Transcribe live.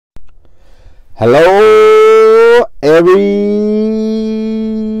Hello, everybody.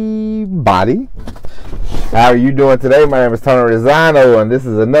 How are you doing today? My name is Tony Rizzano, and this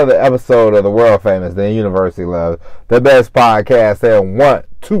is another episode of the world famous The University Love, the best podcast in 1,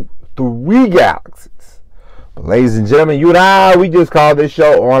 2, 3 galaxies. But ladies and gentlemen, you and I, we just call this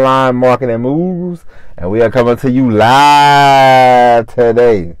show Online Marketing Moves, and we are coming to you live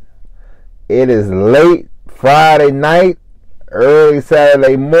today. It is late Friday night, early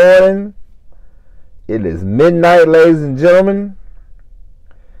Saturday morning. It is midnight, ladies and gentlemen,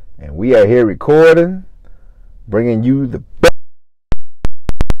 and we are here recording, bringing you the best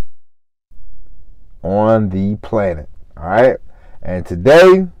on the planet. All right, and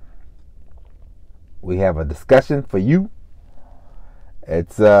today we have a discussion for you.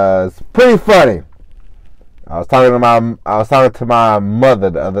 It's pretty funny. I was talking to my mother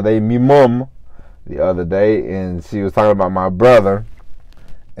the other day, my mom, the other day, and she was talking about my brother.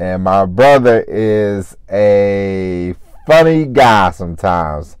 And my brother is a funny guy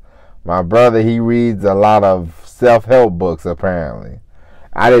sometimes. My brother, he reads a lot of self-help books, apparently.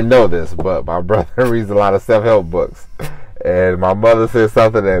 I didn't know this, but my brother reads a lot of self-help books. And my mother said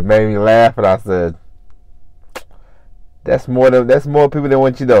something that made me laugh, and I said, that's more people than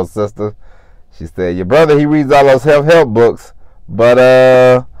what you know, sister. She said, your brother, he reads all those self-help books,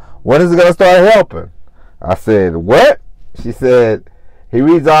 but when is it going to start helping? I said, what? She said, he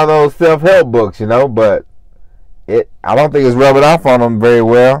reads all those self-help books, but I don't think it's rubbing off on him very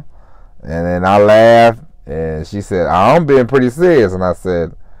well. And then I laughed, and she said, I'm being pretty serious. And I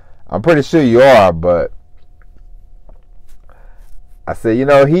said, I'm pretty sure you are, but I said,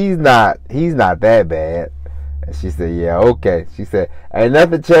 he's not that bad. And she said, yeah, okay. She said, ain't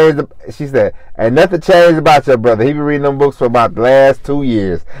nothing changed. She said, ain't nothing changed about your brother. He been reading them books for about the last 2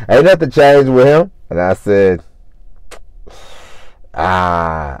 years. Ain't nothing changed with him. And I said,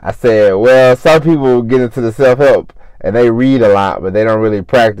 well, some people get into the self-help and they read a lot, but they don't really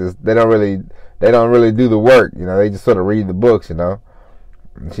practice. They don't really do the work. They just sort of read the books, And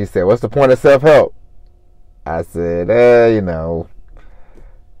she said, what's the point of self-help? I said,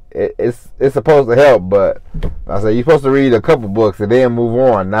 it's supposed to help, but I said, you're supposed to read a couple books and then move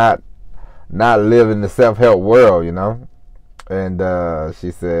on, not live in the self-help world, And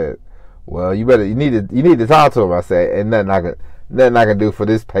she said, well, you need to talk to him. I said, and nothing I can do for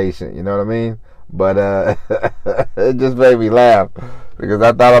this patient, you know what I mean? But it just made me laugh because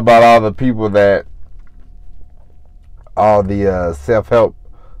I thought about all the people all the self-help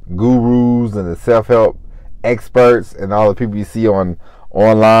gurus and the self-help experts and all the people you see online,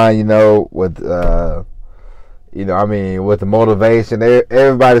 with with the motivation.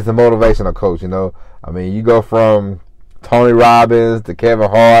 Everybody's a motivational coach, you go from Tony Robbins to Kevin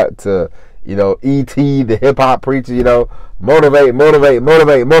Hart to E.T., the hip hop preacher, motivate, and in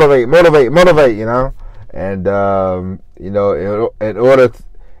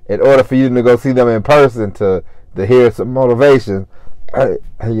order for you to go see them in person to hear some motivation, Tony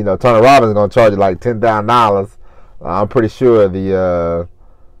Robbins is gonna charge you like $10,000. I'm pretty sure the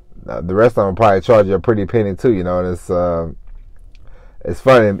rest of them probably charge you a pretty penny too, and it's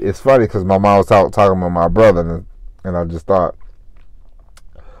funny because my mom was talking about my brother, and I just thought,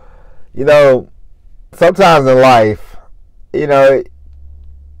 sometimes in life, it's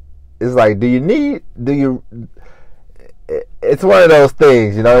like, it's one of those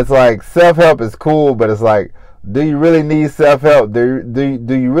things, it's like self-help is cool, but it's like, do you really need self-help? Do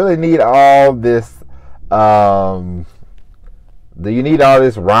you really need all this, do you need all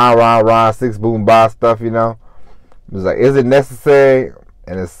this rah, six boom bah stuff, It's like, is it necessary?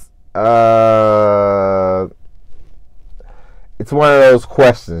 And it's one of those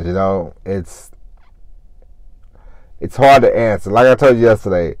questions, It's hard to answer. Like I told you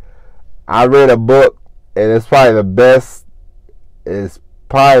yesterday, I read a book, and it's probably the best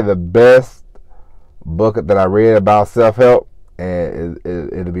book that I read about self-help, and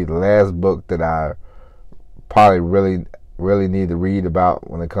it'll be the last book that I probably really need to read about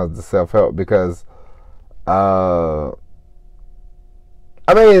when it comes to self-help, because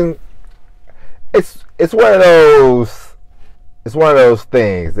it's one of those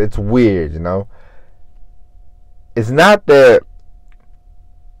things. It's weird, It's not that,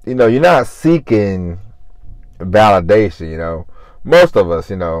 you're not seeking validation, Most of us,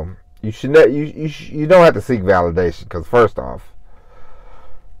 you don't have to seek validation, because first off,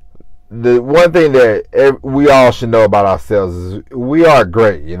 the one thing that we all should know about ourselves is we are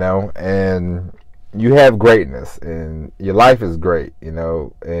great, and you have greatness, and your life is great,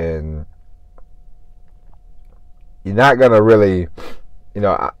 and you're not going to really,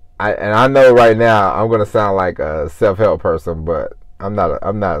 I know right now I'm going to sound like a self-help person, but I'm not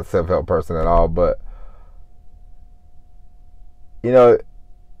a self-help person at all, but you know,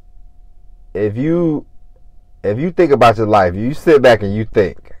 if you think about your life, you sit back and you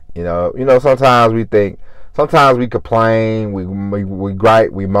think, sometimes we think, sometimes we complain, we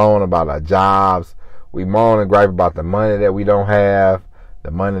gripe, we moan about our jobs, we moan and gripe about the money that we don't have, the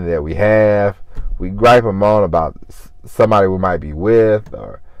money that we have, we gripe and moan about somebody we might be with,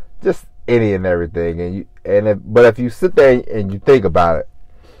 or just any and everything. But if you sit there and you think about it,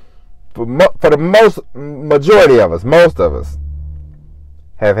 for the majority of us, most of us,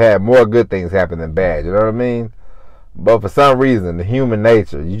 have had more good things happen than bad. You know what I mean? But for some reason, the human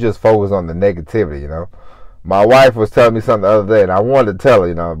nature, you just focus on the negativity. My wife was telling me something the other day, and I wanted to tell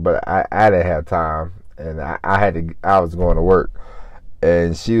her, but I didn't have time, and I was going to work,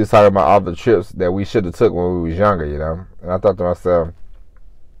 and she was talking about all the trips that we should have took when we was younger. And I thought to myself,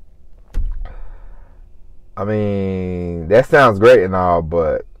 I mean, that sounds great and all,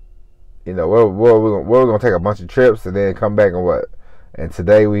 but we're gonna take a bunch of trips and then come back and what? And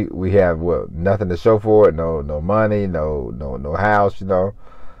today we have nothing to show for it, no money, no house.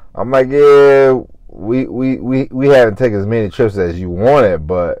 I'm like, yeah, we haven't taken as many trips as you wanted,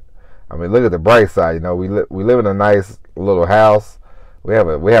 but I mean, look at the bright side. We live in a nice little house. We have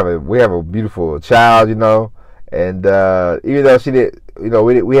a beautiful child. And even though she did,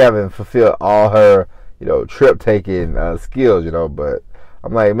 we haven't fulfilled all her trip taking skills. But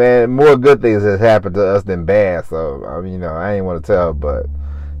I'm like, man, more good things has happened to us than bad. So, I mean, I ain't want to tell, but,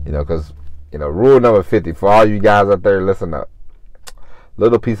 because, rule number 50, for all you guys out there, listen up.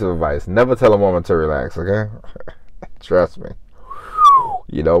 Little piece of advice. Never tell a woman to relax, okay? Trust me.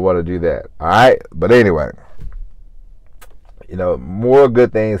 You don't want to do that. All right? But anyway, more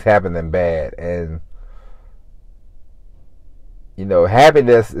good things happen than bad. And,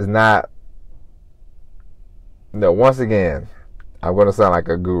 happiness is not, once again, I'm going to sound like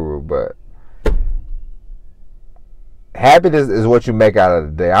a guru, but happiness is what you make out of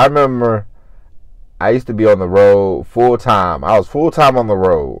the day. I remember I used to be on the road full time. I was full time on the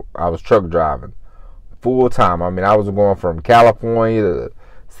road. I was truck driving full time. I mean, I was going from California to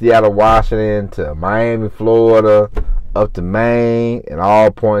Seattle, Washington to Miami, Florida, up to Maine, and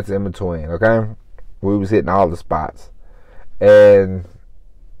all points in between, okay? We was hitting all the spots. And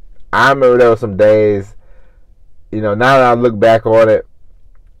I remember there were some days, now that I look back on it,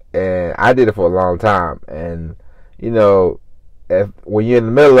 and I did it for a long time, and, when you're in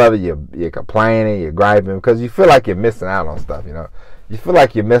the middle of it, you're complaining, you're griping, because you feel like you're missing out on stuff, You feel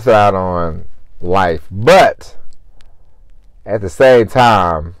like you're missing out on life. But at the same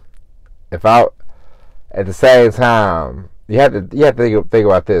time, you have to think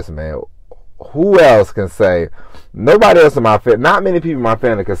about this, man. Who else can say? Nobody else in my family, not many people in my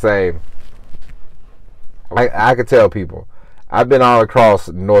family can say, I could tell people, I've been all across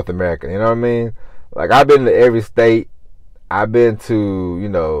North America, you know what I mean? Like, I've been to every state. I've been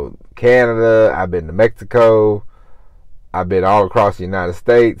to, Canada. I've been to Mexico. I've been all across the United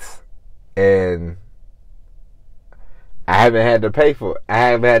States. And I haven't had to pay for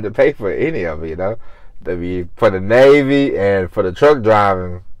any of it, for the Navy and for the truck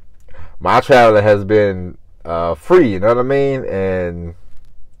driving, my traveling has been free, you know what I mean? And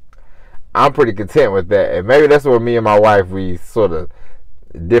I'm pretty content with that. And maybe that's where me and my wife, we sort of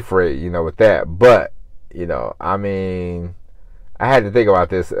differ, with that. But, I mean, I had to think about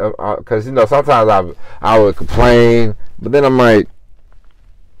this. Because, sometimes I would complain. But then I'm like,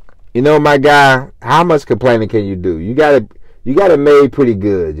 my guy, how much complaining can you do? You got it made pretty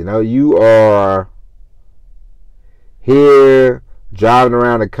good, You are here driving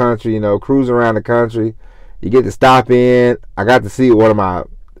around the country, cruising around the country. You get to stop in. I got to see one of my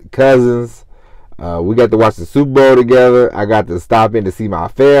cousins. We got to watch the Super Bowl together. I got to stop in to see my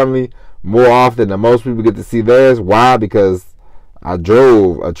family more often than most people get to see theirs. Why? Because I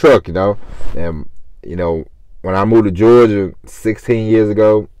drove a truck, and when I moved to Georgia 16 years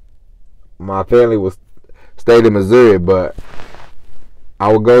ago, my family stayed in Missouri, but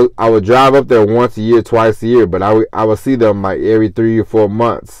I would drive up there once a year, twice a year, but I would see them like every 3 or 4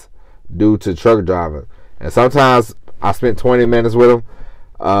 months due to truck driving. And sometimes I spent 20 minutes with them.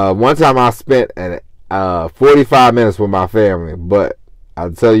 One time I spent 45 minutes with my family, but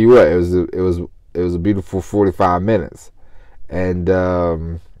I'll tell you what, it was a beautiful 45 minutes. And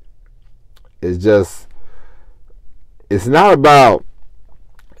it's not about,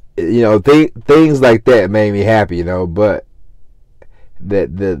 things like that made me happy, but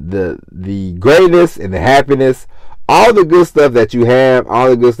the greatness and the happiness, all the good stuff that you have, all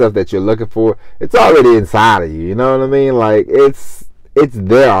the good stuff that you're looking for, it's already inside of you. You know what I mean? Like, it's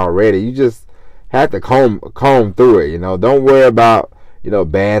there already. You just have to comb through it. Don't worry about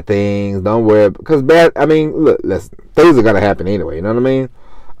bad things. Don't worry because look, listen, things are gonna happen anyway. You know what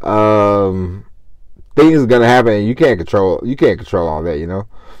I mean? Things are gonna happen, and you can't control all that.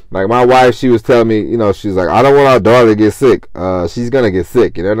 Like my wife, she was telling me, she's like, I don't want our daughter to get sick. She's gonna get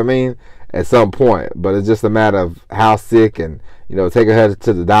sick. You know what I mean? At some point, but it's just a matter of how sick, and taking her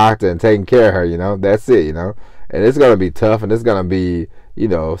to the doctor and taking care of her. That's it. And it's gonna be tough, and it's gonna be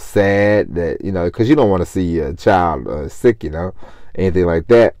sad that because you don't want to see a child sick, anything like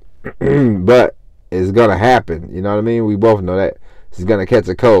that. But it's gonna happen. You know what I mean? We both know that she's gonna catch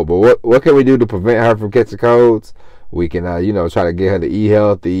a cold. But what can we do to prevent her from catching colds? We can try to get her to eat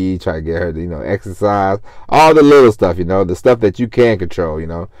healthy, try to get her to exercise, all the little stuff, the stuff that you can control.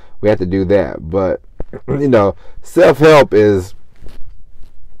 We have to do that. But self-help is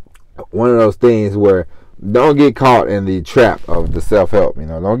one of those things where don't get caught in the trap of the self-help.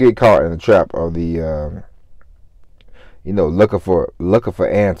 Don't get caught in the trap of the looking for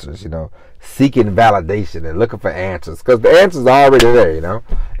answers. Seeking validation and looking for answers, because the answers are already there.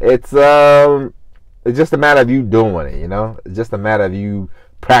 It's just a matter of you doing it. It's just a matter of you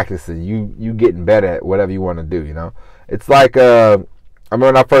practicing, you getting better at whatever you want to do. It's like I remember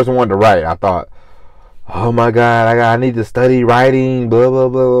when I first wanted to write, I thought, oh my God, I need to study writing, blah blah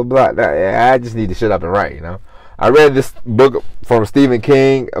blah blah blah. I just need to shut up and write. I read this book from Stephen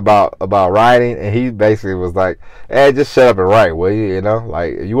King about writing, and he basically was like, "Hey, just shut up and write, will you?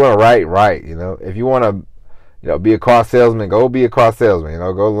 Like if you want to write. If you want to, be a car salesman, go be a car salesman.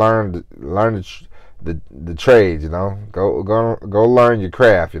 Go learn the trades. Go learn your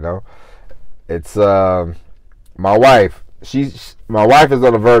craft. It's my wife. My wife is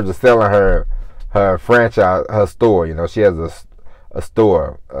on the verge of selling her franchise, her store. She has a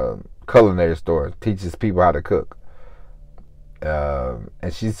store. Culinary store, teaches people how to cook, and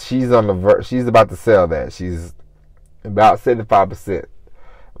she's on the she's about to sell that. She's about 75%.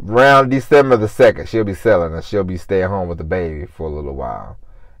 Around December the 2nd, she'll be selling, and she'll be staying home with the baby for a little while.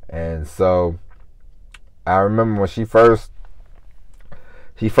 And so I remember when she first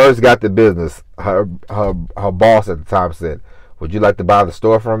got the business, her boss at the time said, "Would you like to buy the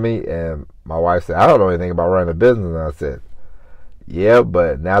store from me?" And my wife said, "I don't know anything about running a business." And I said, yeah,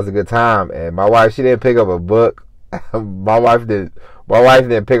 but now's a good time. And my wife, she didn't pick up a book. My wife didn't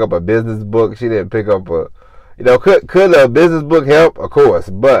pick up a business book. She didn't pick up could a business book help? Of course.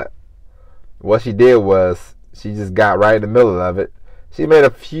 But what she did was she just got right in the middle of it. She made a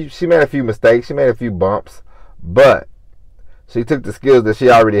few mistakes. She made a few bumps. But she took the skills that she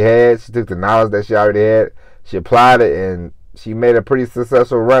already had. She took the knowledge that she already had. She applied it, and she made a pretty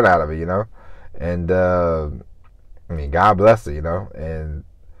successful run out of it, And God bless her, and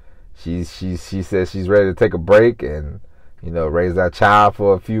she says she's ready to take a break and, raise that child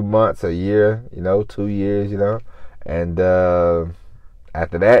for a few months, a year, 2 years, and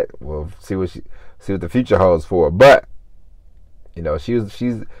after that, we'll see what the future holds for her. But, she's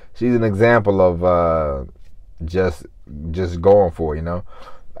an example of just going for it,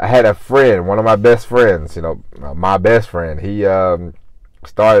 I had a friend, one of my best friends, my best friend. He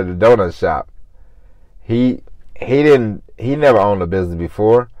started a donut shop. He never owned a business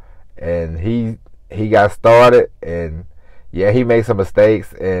before, and he got started, and he made some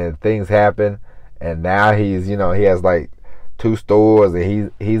mistakes and things happen, and now he's he has like 2 stores,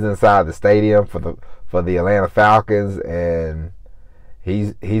 and he's inside the stadium for the Atlanta Falcons, and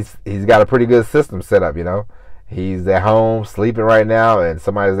he's got a pretty good system set up. He's at home sleeping right now, and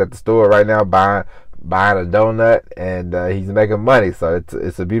somebody's at the store right now buying a donut, and he's making money. So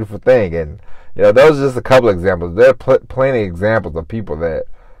it's a beautiful thing. And those are just a couple examples. There are plenty of examples of people that,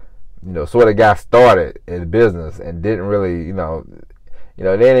 sort of got started in business and didn't really,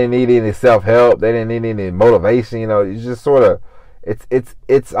 they didn't need any self-help. They didn't need any motivation. It's just sort of,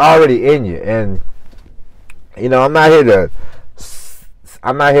 it's already in you. And, I'm not here to,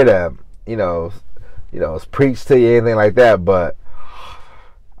 preach to you, anything like that. But,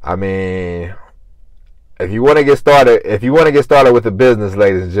 I mean, if you want to get started with a business,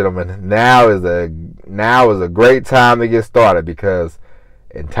 ladies and gentlemen, now is a great time to get started, because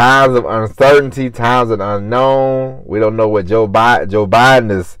in times of uncertainty, times of unknown, we don't know what Joe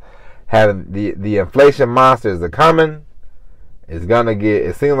Biden is having. The inflation monsters are coming. It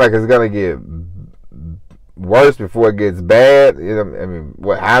seems like it's gonna get worse before it gets bad.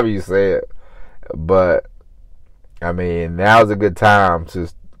 However you say it, but I mean, now's a good time to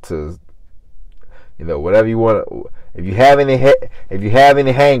whatever you want. If you have any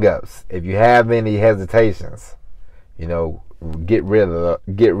hang-ups, if you have any hesitations, get rid of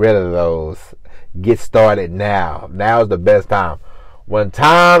those. Get started now. Now is the best time. When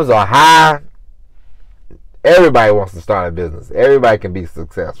times are high, everybody wants to start a business. Everybody can be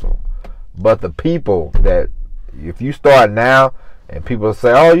successful. But the people that, if you start now and people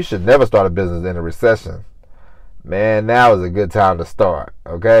say, oh, you should never start a business in a recession, man, now is a good time to start,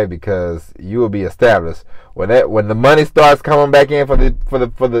 okay? Because you will be established. When the money starts coming back in for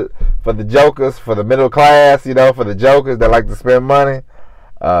the jokers, for the middle class, you know, for the jokers that like to spend money,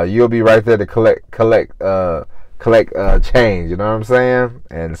 you'll be right there to collect change. You know what I'm saying?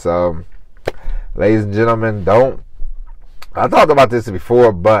 And so, ladies and gentlemen, I talked about this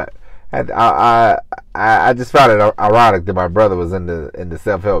before, but I just found it ironic that my brother was in the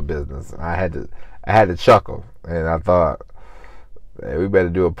self-help business. I had to chuckle, and I thought, hey, we better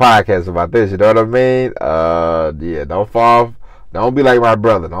do a podcast about this. You know what I mean? Yeah, don't be like my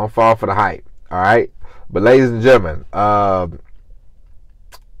brother. Don't fall for the hype. All right. But ladies and gentlemen,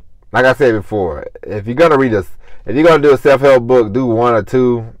 like I said before, if you're gonna do a self-help book, do one or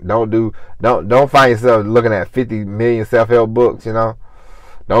two. Don't find yourself looking at 50 million self-help books. You know,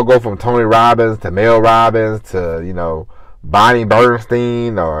 don't go from Tony Robbins to Mel Robbins to, you know, Bonnie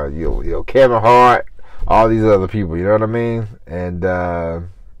Bernstein or you know Kevin Hart, all these other people. You know what I mean? And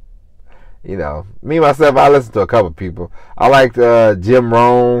you know, me myself, I listen to a couple people. I liked Jim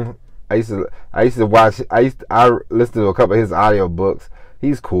Rohn. I listened to a couple of his audio books.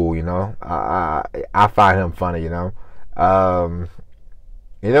 He's cool, you know. I find him funny, you know.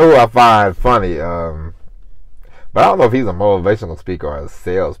 You know who I find funny? But I don't know if he's a motivational speaker or a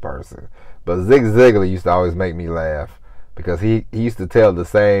salesperson. But Zig Ziglar used to always make me laugh because he used to tell the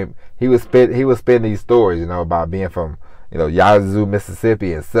same. He would spin these stories, you know, about being from, you know, Yazoo,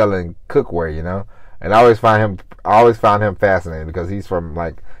 Mississippi, and selling cookware, you know. And I always found him fascinating because he's from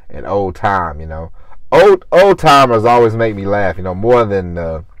like an old time, you know. Old timers always make me laugh, you know, more than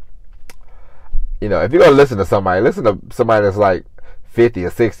you know, if you're gonna listen to somebody that's like 50 or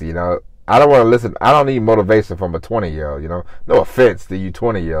 60, you know. I don't need motivation from a 20-year-old, you know. No offense to you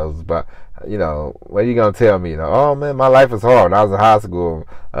 20-year-olds, but you know, what are you gonna tell me? You know, oh man, my life is hard. When I was in high school,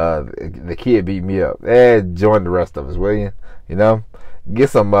 the kid beat me up. Join the rest of us, will you? You know, get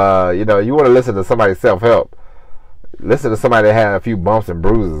some. You know, you want to listen to somebody's self-help. Listen to somebody that had a few bumps and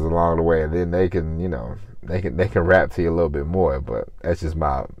bruises along the way, and then they can, you know, they can rap to you a little bit more. But that's just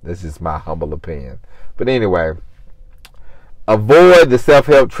my humble opinion. But anyway, avoid the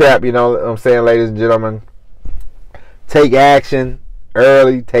self-help trap. You know what I'm saying, ladies and gentlemen. Take action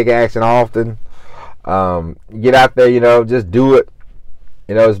early. Take action often. Get out there. You know, just do it.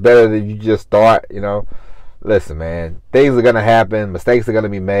 You know, it's better that you just start. You know, listen, man. Things are gonna happen. Mistakes are gonna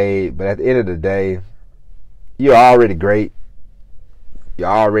be made. But at the end of the day, you're already great. You're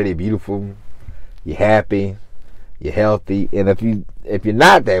already beautiful. You're happy. You're healthy. And if you're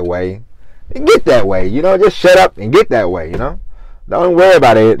not that way, then get that way. You know, just shut up and get that way. You know, don't worry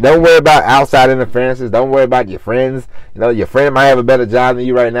about it. Don't worry about outside interferences. Don't worry about your friends. You know, your friend might have a better job than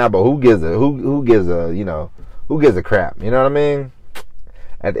you right now, but who gives a crap? You know what I mean?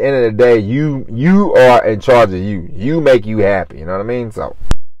 At the end of the day, you are in charge of you. You make you happy. You know what I mean? So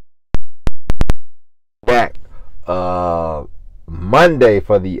back Monday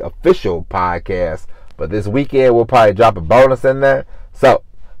for the official podcast, but this weekend we'll probably drop a bonus in there. So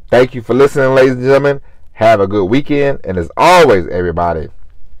thank you for listening, ladies and gentlemen. Have a good weekend, and as always, everybody,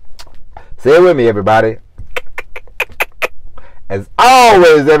 say it with me, everybody. As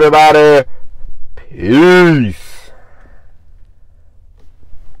always, everybody, peace.